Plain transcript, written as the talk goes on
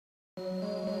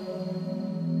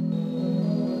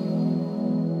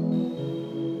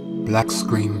Black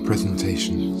Screen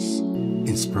Presentations,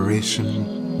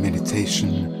 Inspiration,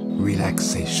 Meditation,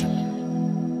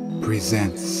 Relaxation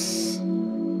presents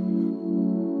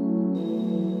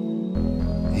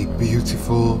a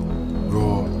beautiful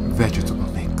raw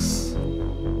vegetable mix,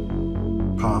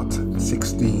 part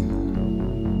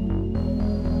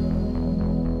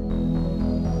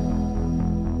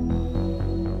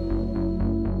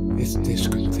 16. This dish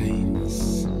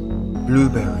contains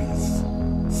blueberries,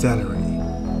 celery,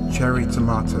 cherry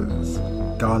tomatoes,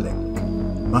 garlic,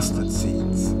 mustard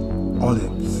seeds,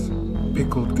 olives,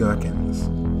 pickled gherkins,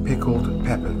 pickled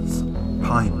peppers,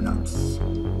 pine nuts,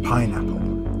 pineapple,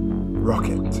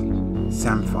 rocket,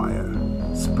 samphire,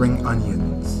 spring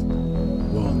onions,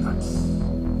 walnuts.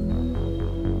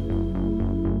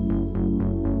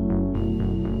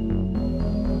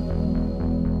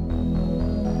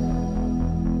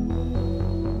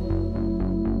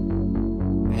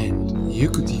 You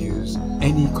could use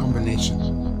any combination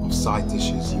of side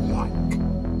dishes you like,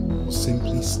 or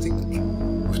simply stick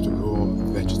with the raw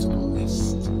vegetable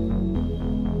list.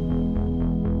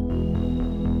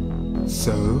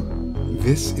 So,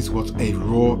 this is what a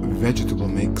raw vegetable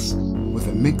mix with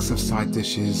a mix of side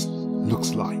dishes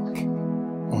looks like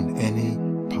on any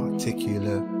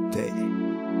particular day.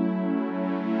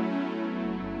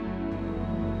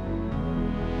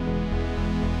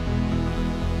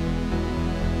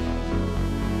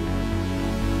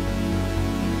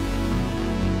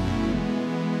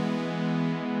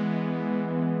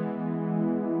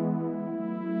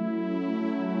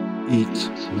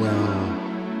 Eat well,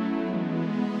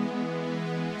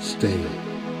 stay